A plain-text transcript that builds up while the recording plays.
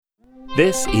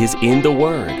This is In the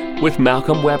Word with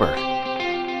Malcolm Weber.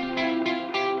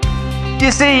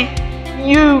 You see,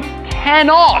 you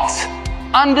cannot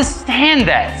understand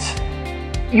that.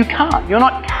 You can't. You're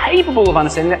not capable of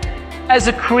understanding that. As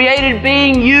a created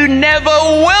being, you never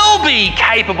will be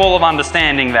capable of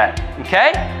understanding that.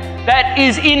 Okay? That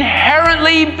is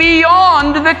inherently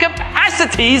beyond the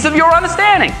capacities of your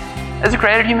understanding as a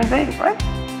created human being, right?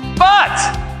 But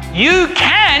you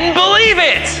can believe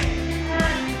it.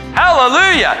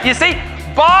 Hallelujah. You see,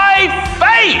 by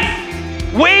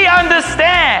faith, we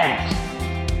understand.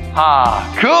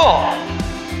 Cool.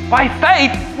 By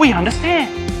faith, we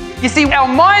understand. You see, our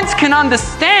minds can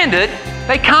understand it,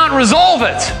 they can't resolve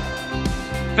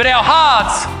it. But our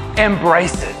hearts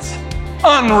embrace it,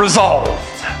 unresolved.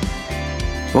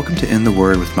 Welcome to In the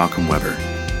Word with Malcolm Weber.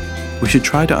 We should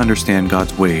try to understand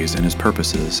God's ways and His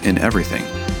purposes in everything,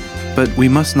 but we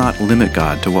must not limit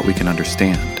God to what we can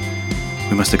understand.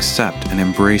 We must accept and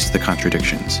embrace the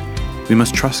contradictions. We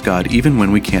must trust God even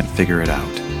when we can't figure it out.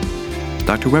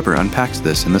 Dr. Weber unpacks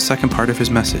this in the second part of his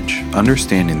message,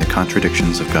 Understanding the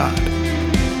Contradictions of God.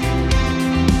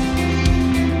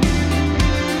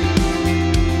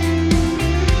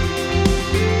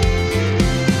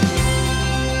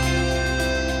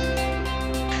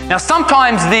 Now,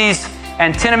 sometimes these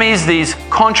antinomies, these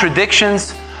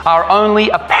contradictions, are only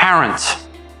apparent.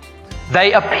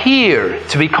 They appear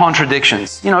to be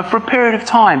contradictions, for a period of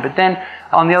time, but then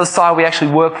on the other side we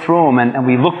actually work through them and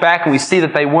we look back and we see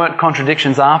that they weren't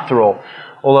contradictions after all,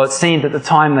 although it seemed at the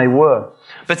time they were.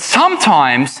 But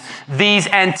sometimes these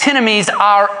antinomies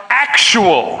are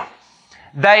actual.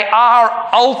 They are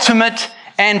ultimate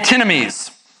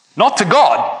antinomies. Not to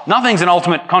God. Nothing's an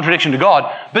ultimate contradiction to God,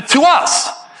 but to us.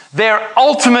 They're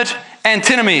ultimate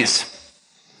antinomies.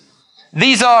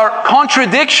 These are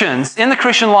contradictions in the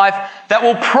Christian life that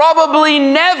will probably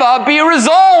never be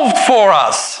resolved for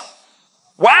us.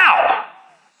 Wow!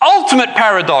 Ultimate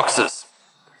paradoxes.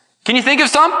 Can you think of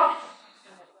some?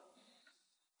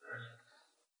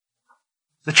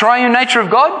 The triune nature of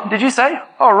God, did you say?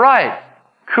 All right.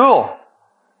 Cool.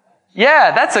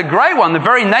 Yeah, that's a great one. The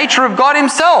very nature of God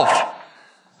Himself.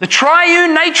 The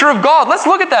triune nature of God. Let's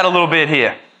look at that a little bit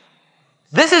here.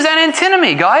 This is an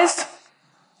antinomy, guys.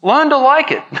 Learn to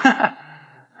like it.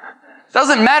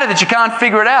 Doesn't matter that you can't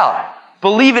figure it out.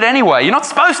 Believe it anyway. You're not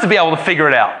supposed to be able to figure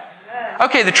it out.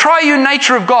 Okay, the triune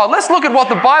nature of God. Let's look at what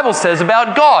the Bible says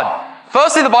about God.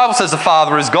 Firstly, the Bible says the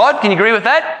Father is God. Can you agree with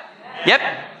that? Yep.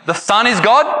 The Son is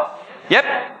God. Yep.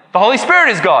 The Holy Spirit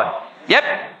is God. Yep.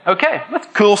 Okay, that's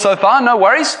cool so far. No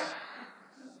worries.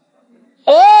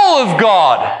 All of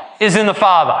God is in the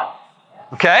Father.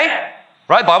 Okay?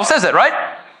 Right? The Bible says that,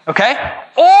 right? Okay?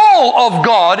 All of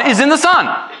God is in the Son.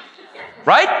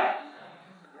 Right?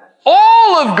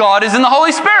 All of God is in the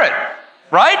Holy Spirit.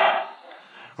 Right?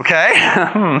 Okay?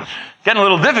 Getting a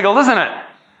little difficult, isn't it?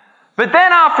 But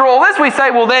then after all this, we say,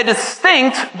 well, they're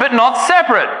distinct but not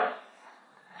separate.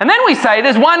 And then we say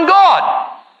there's one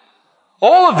God.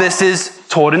 All of this is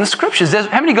taught in the Scriptures.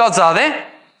 How many gods are there?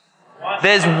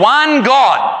 There's one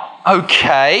God.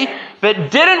 Okay.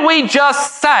 But didn't we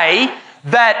just say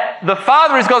that the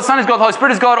Father is God, the Son is God, the Holy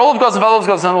Spirit is God, all of God's the Father, all of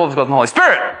God's the Son, all of God's the Holy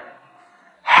Spirit?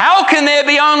 How can there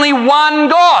be only one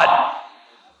God?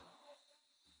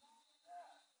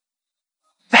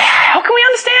 How can we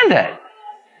understand that?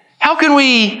 How can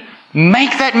we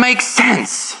make that make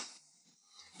sense?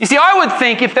 You see, I would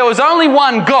think if there was only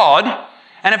one God,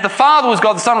 and if the Father was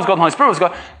God, the Son was God, the Holy Spirit was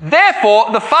God,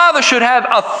 therefore the Father should have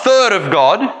a third of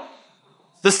God,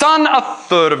 the Son a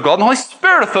third of God, and the Holy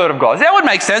Spirit a third of God. That would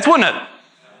make sense, wouldn't it?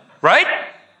 Right?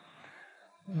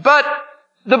 But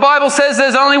the Bible says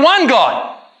there's only one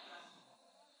God.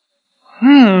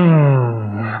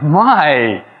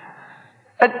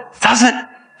 It doesn't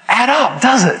add up,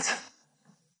 does it?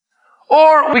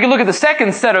 Or we can look at the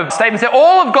second set of statements there.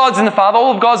 All of God's in the Father,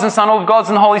 all of God's in the Son, all of God's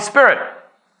in the Holy Spirit.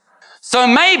 So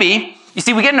maybe, you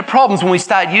see, we get into problems when we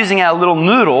start using our little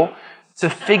noodle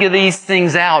to figure these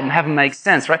things out and have them make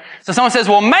sense, right? So someone says,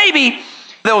 well, maybe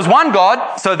there was one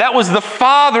God, so that was the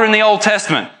Father in the Old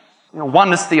Testament.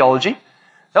 Oneness theology.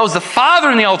 That was the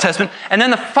Father in the Old Testament, and then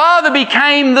the Father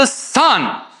became the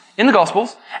Son in the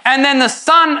Gospels, and then the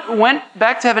Son went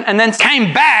back to heaven and then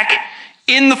came back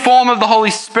in the form of the Holy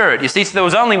Spirit. You see, so there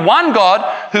was only one God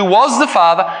who was the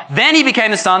Father, then He became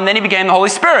the Son, then He became the Holy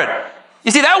Spirit. You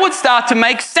see, that would start to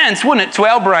make sense, wouldn't it, to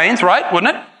our brains, right?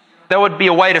 Wouldn't it? That would be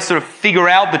a way to sort of figure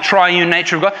out the triune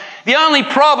nature of God. The only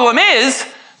problem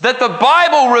is that the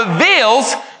Bible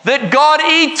reveals that God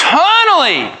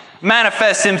eternally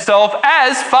manifests Himself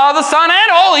as Father, Son,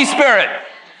 and Holy Spirit.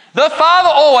 The Father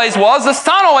always was, the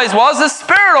Son always was, the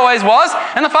Spirit always was,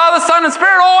 and the Father, Son, and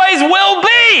Spirit always will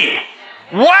be.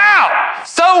 Wow!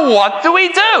 So what do we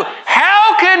do?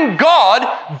 How can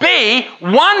God be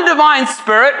one divine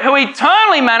Spirit who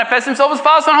eternally manifests himself as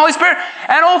Father, Son, and Holy Spirit,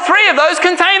 and all three of those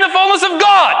contain the fullness of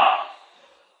God?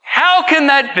 How can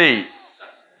that be?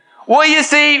 Well, you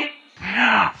see,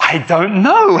 I don't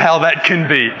know how that can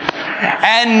be.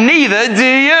 And neither do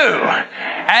you.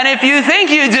 And if you think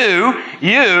you do,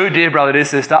 you, dear brother, dear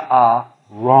sister, are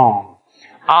wrong.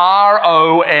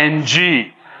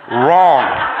 R-O-N-G.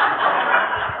 Wrong.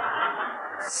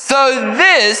 So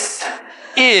this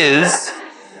is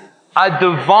a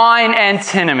divine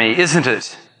antinomy, isn't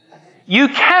it? You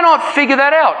cannot figure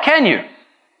that out, can you?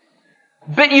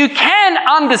 But you can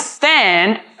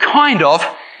understand, kind of,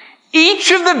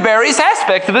 each of the various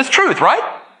aspects of this truth, right?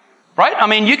 Right? I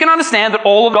mean, you can understand that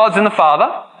all of God's in the Father,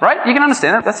 right? You can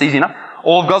understand that. That's easy enough.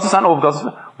 All of God's the Son, all of God's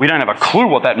the Son. We don't have a clue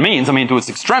what that means, to its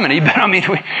extremity, but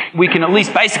we can at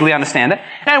least basically understand it.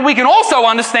 And we can also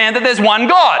understand that there's one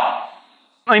God.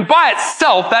 By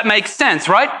itself, that makes sense,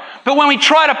 right? But when we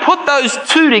try to put those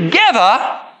two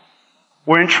together,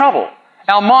 we're in trouble.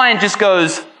 Our mind just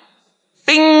goes,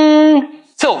 bing,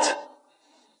 tilt.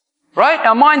 Right?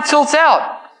 Our mind tilts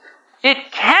out.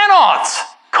 It cannot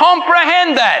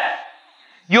comprehend that.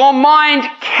 Your mind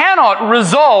cannot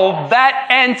resolve that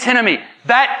antinomy,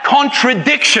 that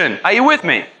contradiction. Are you with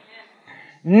me?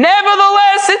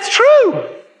 Nevertheless, it's true.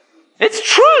 It's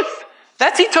truth.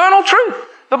 That's eternal truth.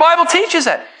 The Bible teaches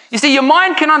that. You see, your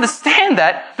mind can understand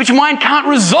that, but your mind can't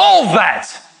resolve that.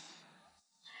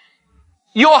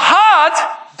 Your heart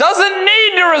doesn't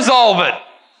need to resolve it.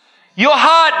 Your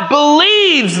heart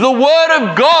believes the Word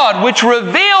of God, which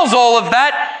reveals all of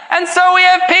that, and so we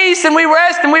have peace and we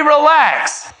rest and we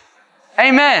relax.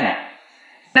 Amen.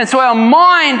 And so our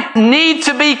mind needs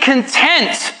to be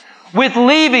content with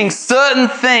leaving certain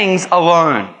things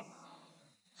alone.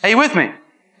 Are you with me?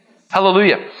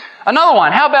 Hallelujah. Another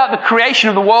one, how about the creation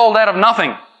of the world out of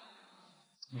nothing?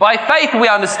 By faith we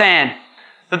understand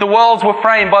that the worlds were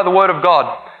framed by the Word of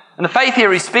God. And the faith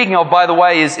here he's speaking of, by the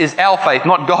way, is our faith,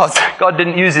 not God's. God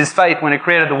didn't use his faith when he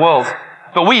created the worlds.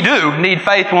 But we do need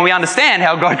faith when we understand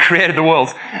how God created the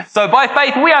worlds. So by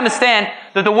faith we understand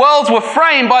that the worlds were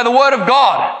framed by the Word of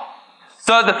God.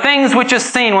 So the things which are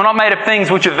seen were not made of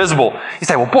things which are visible. You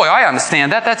say, well, boy, I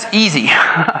understand that. That's easy.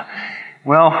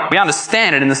 Well, we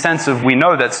understand it in the sense of we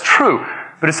know that's true.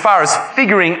 But as far as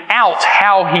figuring out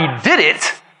how he did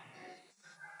it,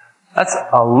 that's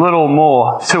a little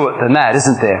more to it than that,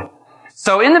 isn't there?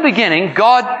 So in the beginning,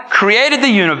 God created the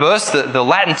universe. The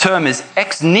Latin term is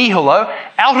ex nihilo,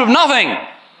 out of nothing.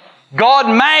 God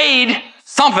made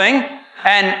something,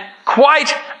 and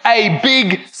quite a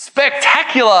big,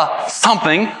 spectacular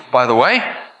something, by the way.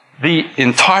 The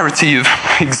entirety of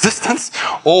existence,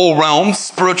 all realms,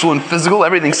 spiritual and physical,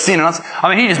 everything seen and unseen.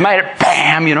 He just made it,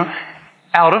 bam,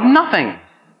 out of nothing.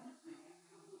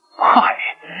 Why?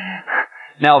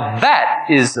 Now that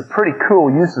is a pretty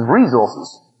cool use of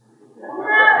resources.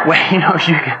 Where,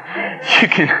 you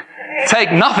can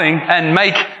take nothing and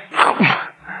make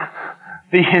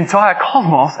the entire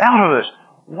cosmos out of it.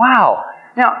 Wow.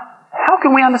 Now, how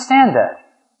can we understand that?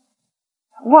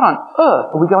 What on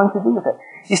earth are we going to do with it?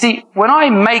 You see, when I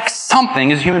make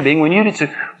something as a human being, when you do too,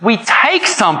 we take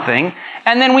something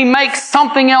and then we make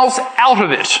something else out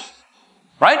of it.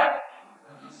 Right?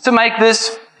 To make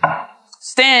this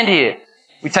stand here.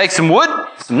 We take some wood,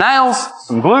 some nails,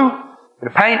 some glue, a bit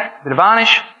of paint, a bit of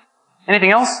varnish. Anything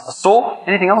else? A saw?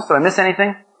 Anything else? Did I miss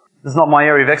anything? This is not my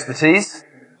area of expertise.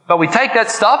 But we take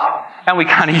that stuff and we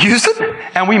kind of use it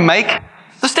and we make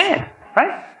the stand.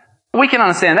 Right? We can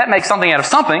understand that makes something out of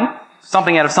something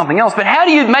out of something else. But how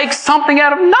do you make something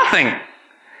out of nothing?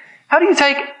 How do you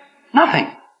take nothing?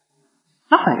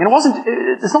 Nothing. And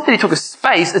it's not that he took a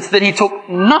space, it's that he took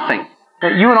nothing.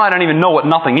 You and I don't even know what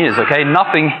nothing is, okay?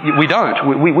 Nothing, we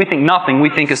don't. We think nothing, we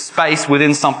think a space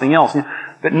within something else.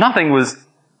 But nothing was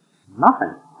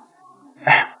nothing.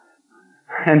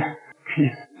 And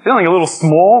he's feeling a little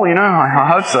small,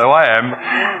 I hope so, I am.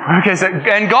 Okay, so,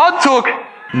 and God took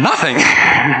nothing,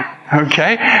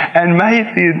 okay, and made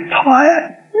the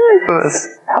entire universe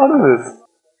out of this.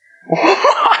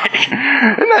 Why?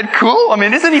 Isn't that cool?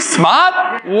 Isn't he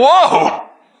smart? Whoa!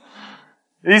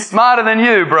 He's smarter than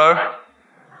you, bro.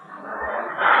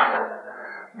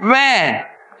 Man,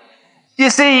 you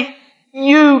see,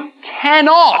 you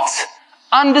cannot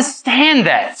understand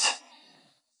that.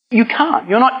 You can't.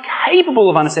 You're not capable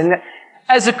of understanding that.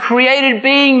 As a created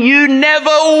being, you never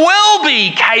will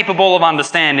be capable of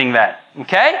understanding that.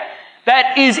 Okay?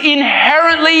 that is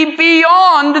inherently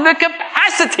beyond the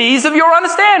capacities of your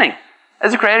understanding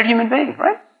as a created human being,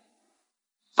 right?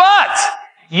 But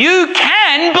you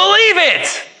can believe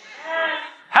it.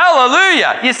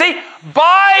 Hallelujah. You see,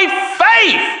 by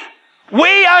faith,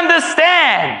 we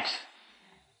understand.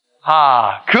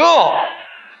 Cool.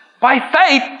 By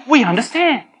faith, we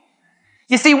understand.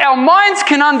 You see, our minds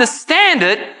can understand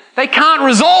it, they can't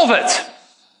resolve it.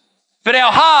 But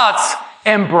our hearts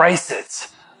embrace it,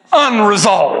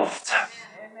 unresolved.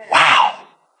 Wow.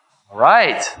 All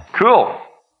right, cool.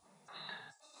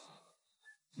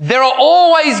 There are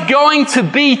always going to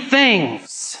be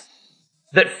things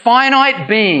that finite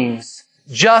beings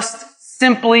just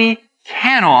simply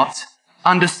cannot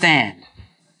understand.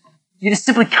 You just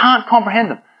simply can't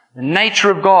comprehend them. The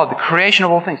nature of God, the creation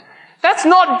of all things. That's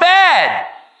not bad.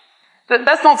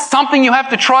 That's not something you have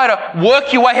to try to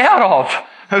work your way out of,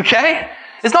 okay?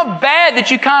 It's not bad that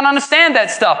you can't understand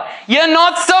that stuff. You're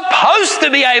not supposed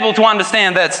to be able to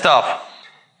understand that stuff.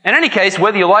 In any case,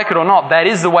 whether you like it or not, that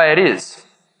is the way it is.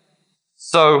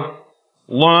 So,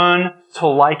 learn to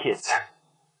like it.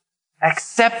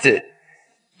 Accept it.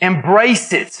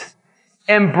 Embrace it.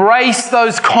 Embrace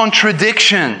those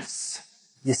contradictions,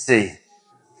 you see.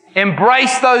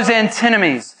 Embrace those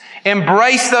antinomies.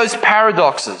 Embrace those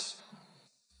paradoxes.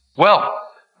 Well,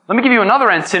 let me give you another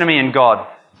antinomy in God.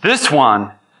 This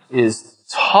one is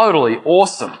totally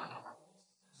awesome.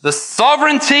 The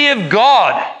sovereignty of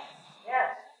God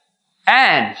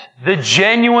and the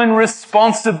genuine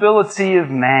responsibility of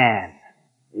man.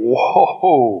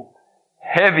 Whoa,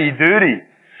 heavy duty.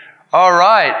 All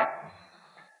right.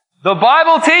 The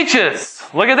Bible teaches,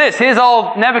 look at this, here's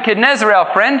old Nebuchadnezzar,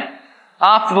 our friend,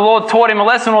 after the Lord taught him a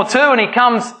lesson or two, and he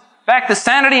comes back to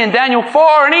sanity in Daniel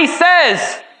 4, and he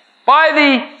says, by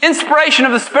the inspiration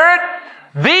of the Spirit,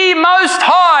 the Most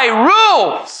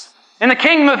High rules in the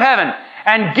kingdom of heaven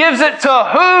and gives it to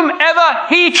whomever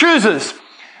He chooses.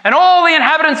 And all the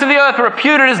inhabitants of the earth are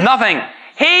reputed as nothing.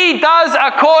 He does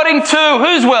according to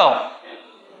whose will?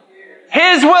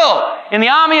 His will. In the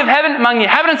army of heaven, among the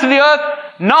inhabitants of the earth,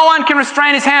 no one can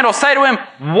restrain his hand or say to him,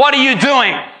 what are you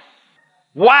doing?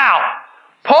 Wow.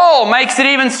 Paul makes it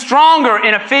even stronger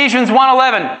in Ephesians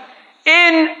 1:11.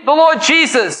 In the Lord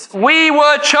Jesus, we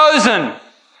were chosen,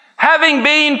 having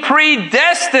been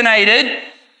predestinated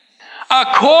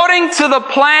according to the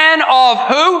plan of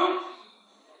who?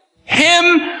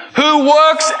 Him who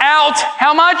works out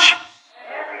how much?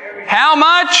 How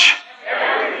much?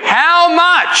 How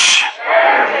much?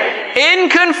 In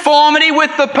conformity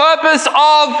with the purpose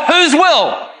of whose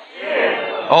will?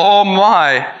 Oh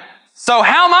my. So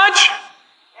how much?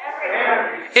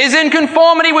 Is in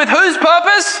conformity with whose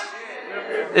purpose?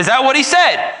 Is that what he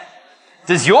said?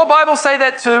 Does your Bible say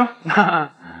that too?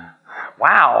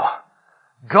 Wow.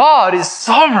 God is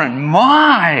sovereign.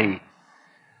 My.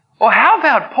 Or how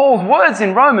about Paul's words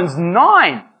in Romans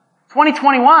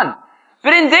 9:20-21?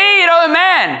 But indeed, O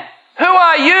man, who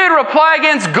are you to reply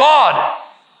against God?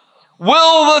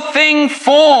 Will the thing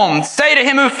formed say to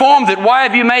him who formed it, why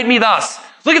have you made me thus?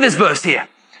 Look at this verse here.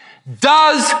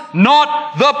 Does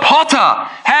not the potter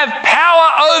have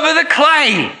power over the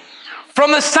clay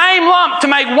from the same lump to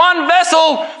make one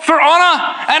vessel for honor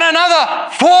and another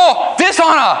for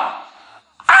dishonor?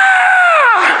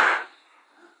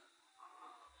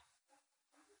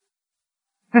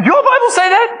 Did your Bible say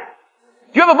that?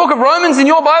 Do you have a book of Romans in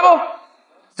your Bible?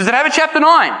 Does it have a chapter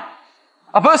 9?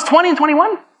 A verse 20 and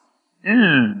 21?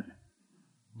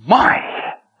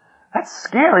 My, that's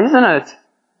scary, isn't it?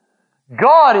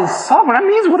 God is sovereign. That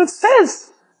means what it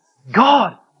says.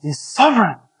 God is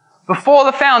sovereign. Before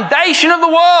the foundation of the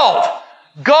world,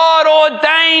 God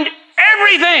ordained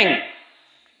everything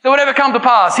that would ever come to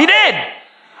pass. He did.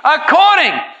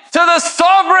 According to the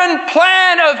sovereign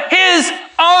plan of His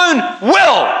own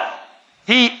will.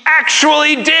 He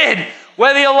actually did.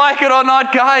 Whether you like it or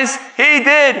not, guys, He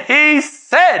did. He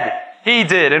said He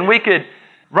did. And we could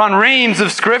run reams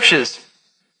of scriptures.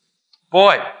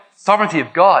 Boy, sovereignty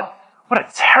of God. What a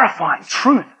terrifying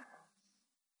truth.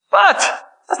 But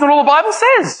that's not all the Bible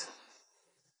says.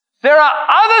 There are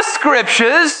other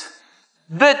scriptures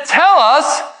that tell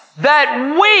us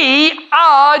that we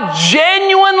are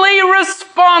genuinely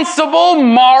responsible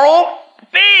moral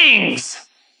beings.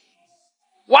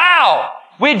 Wow.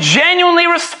 We're genuinely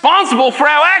responsible for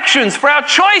our actions, for our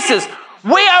choices.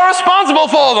 We are responsible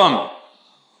for them.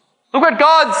 Look what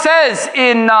God says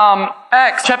in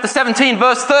Acts chapter 17,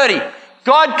 verse 30.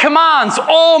 God commands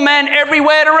all men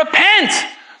everywhere to repent.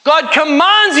 God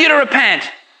commands you to repent.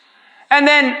 And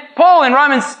then Paul in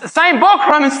Romans, same book,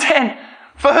 Romans 10,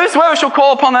 for whosoever shall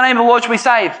call upon the name of the Lord shall be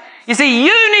saved. You see,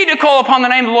 you need to call upon the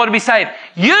name of the Lord to be saved.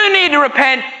 You need to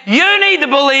repent. You need to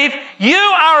believe. You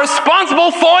are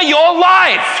responsible for your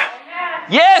life.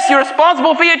 Yes, you're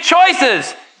responsible for your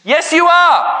choices. Yes, you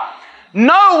are.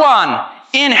 No one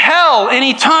in hell in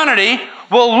eternity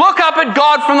will look up at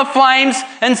God from the flames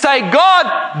and say,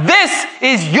 God, this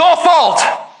is your fault.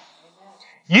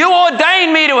 You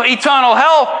ordained me to eternal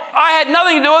hell. I had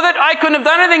nothing to do with it. I couldn't have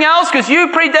done anything else because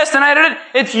you predestinated it.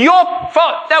 It's your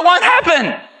fault. That won't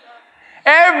happen.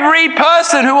 Every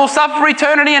person who will suffer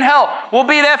eternity in hell will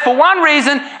be there for one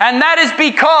reason, and that is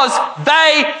because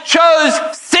they chose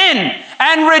sin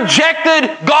and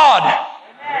rejected God.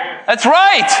 That's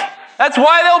right. That's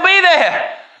why they'll be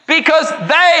there. Because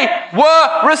they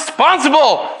were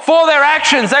responsible for their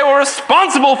actions. They were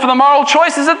responsible for the moral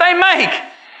choices that they make.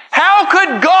 How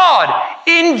could God,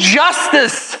 in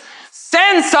justice,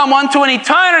 send someone to an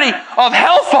eternity of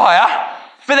hellfire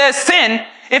for their sin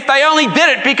if they only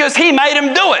did it because He made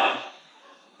them do it?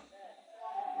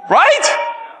 Right?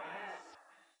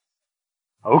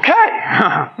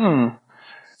 Okay.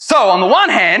 So, on the one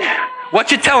hand,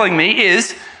 what you're telling me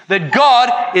is that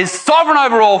God is sovereign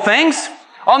over all things.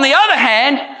 On the other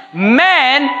hand,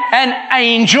 man and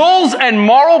angels and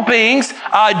moral beings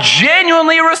are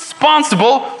genuinely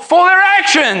responsible for their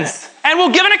actions and will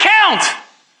give an account.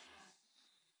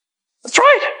 That's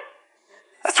right.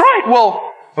 That's right.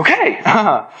 Well, okay.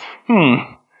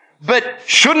 But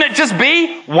shouldn't it just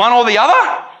be one or the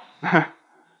other?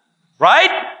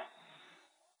 Right?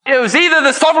 It was either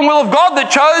the sovereign will of God that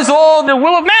chose or the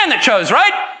will of man that chose,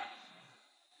 right?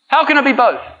 How can it be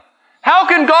both? How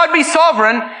can God be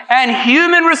sovereign and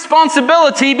human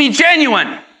responsibility be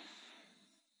genuine?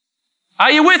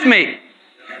 Are you with me?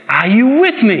 Are you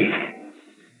with me?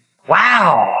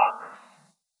 Wow.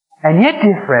 And yet,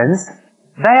 dear friends,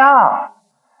 they are.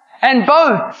 And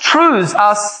both truths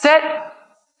are set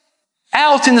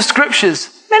out in the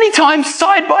Scriptures, many times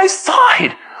side by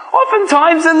side,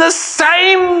 oftentimes in the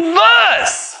same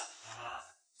verse.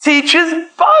 Teaches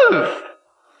both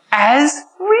as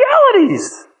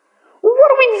realities. What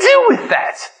do we do with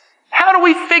that? How do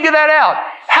we figure that out?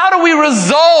 How do we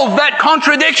resolve that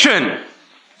contradiction?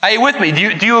 Are you with me?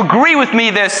 Do you agree with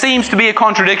me there seems to be a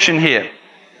contradiction here?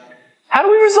 How do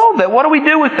we resolve that? What do we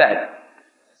do with that?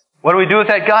 What do we do with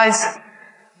that, guys?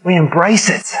 We embrace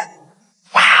it.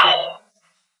 Wow.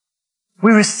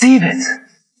 We receive it.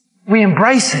 We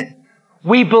embrace it.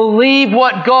 We believe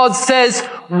what God says,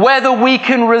 whether we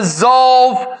can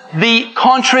resolve the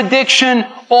contradiction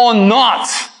or not.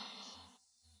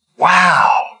 Wow.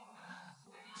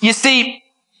 You see,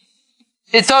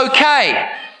 it's okay.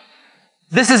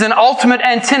 This is an ultimate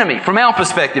antinomy from our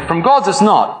perspective. From God's it's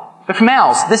not. But from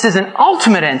ours, this is an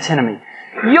ultimate antinomy.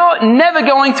 You're never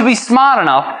going to be smart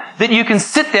enough that you can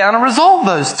sit down and resolve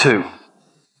those two.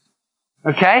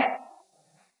 Okay?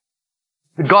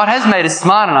 But God has made us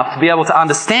smart enough to be able to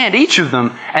understand each of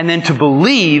them and then to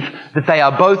believe that they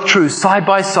are both true side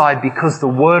by side because the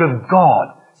Word of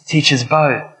God teaches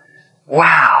both.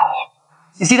 Wow.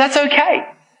 You see, that's okay.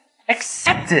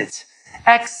 Accept it.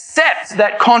 Accept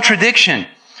that contradiction.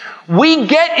 We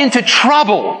get into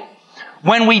trouble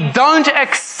when we don't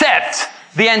accept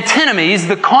the antinomies,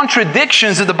 the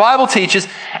contradictions that the Bible teaches,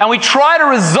 and we try to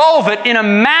resolve it in a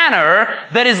manner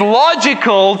that is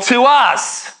logical to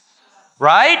us.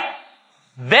 Right?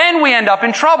 Then we end up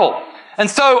in trouble. And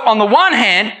so, on the one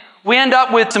hand, we end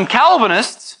up with some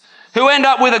Calvinists who end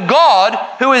up with a God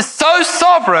who is so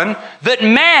sovereign that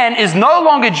man is no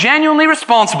longer genuinely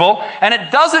responsible, and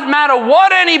it doesn't matter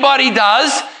what anybody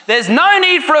does. There's no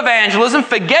need for evangelism.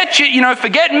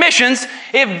 Forget missions.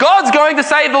 If God's going to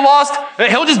save the lost,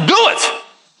 He'll just do it.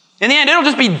 In the end, it'll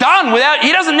just be done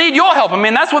He doesn't need your help. I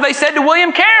mean, that's what they said to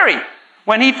William Carey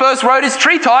when he first wrote his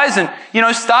treatise and,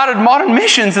 started modern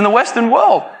missions in the Western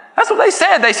world. That's what they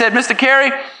said. They said, Mr.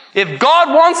 Carey, if God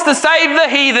wants to save the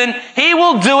heathen, He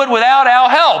will do it without our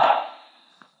help.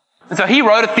 And so he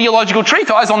wrote a theological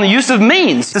treatise on the use of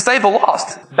means to save the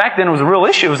lost. Back then it was a real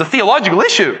issue. It was a theological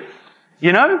issue.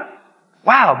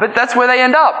 Wow, but that's where they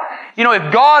end up.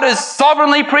 If God has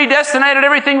sovereignly predestinated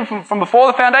everything from before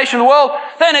the foundation of the world,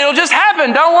 then it'll just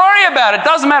happen. Don't worry about it.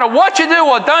 Doesn't matter what you do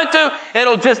or don't do.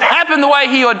 It'll just happen the way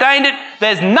He ordained it.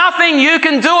 There's nothing you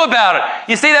can do about it.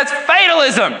 You see, that's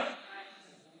fatalism.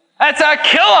 That's a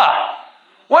killer.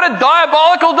 What a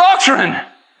diabolical doctrine.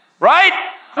 Right?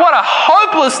 What a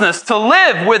hopelessness to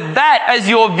live with that as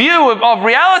your view of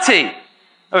reality.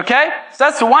 Okay? So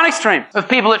that's the one extreme of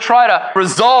people that try to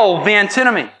resolve the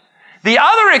antinomy. The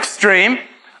other extreme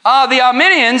are the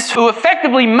Arminians who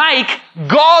effectively make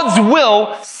God's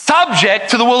will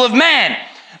subject to the will of man.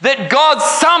 That God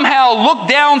somehow looked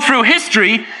down through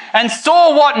history and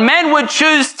saw what men would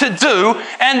choose to do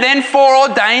and then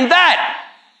foreordained that.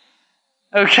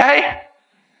 Okay?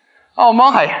 Oh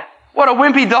my, what a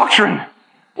wimpy doctrine.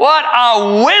 What a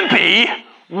wimpy,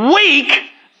 weak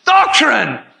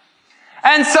doctrine.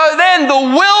 And so then the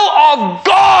will of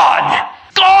God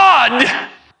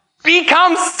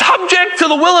becomes subject to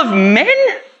the will of men?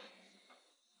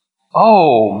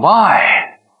 Oh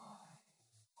my.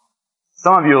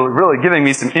 Some of you are really giving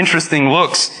me some interesting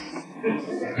looks.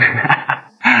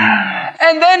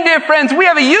 And then, dear friends, we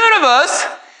have a universe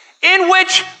in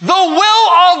which the will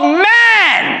of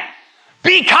man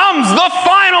becomes the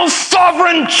final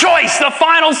sovereign choice, the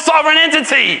final sovereign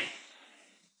entity.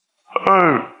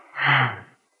 Oh.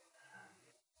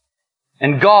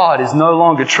 And God is no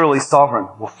longer truly sovereign.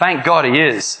 Well, thank God He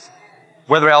is.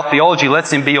 Whether our theology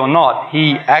lets Him be or not,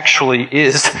 He actually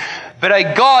is. But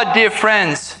a God, dear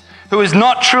friends, who is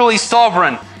not truly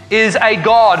sovereign is a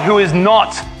God who is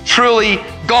not truly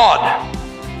God.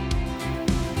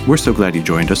 We're so glad you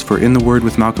joined us for In the Word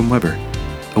with Malcolm Weber,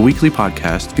 a weekly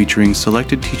podcast featuring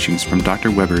selected teachings from Dr.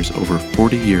 Weber's over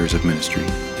 40 years of ministry.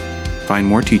 Find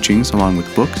more teachings along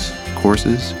with books,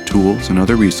 courses, tools, and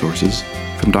other resources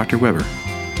from Dr. Weber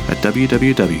at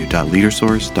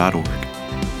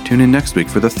www.leadersource.org. Tune in next week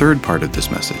for the third part of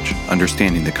this message,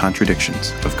 Understanding the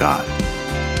Contradictions of God.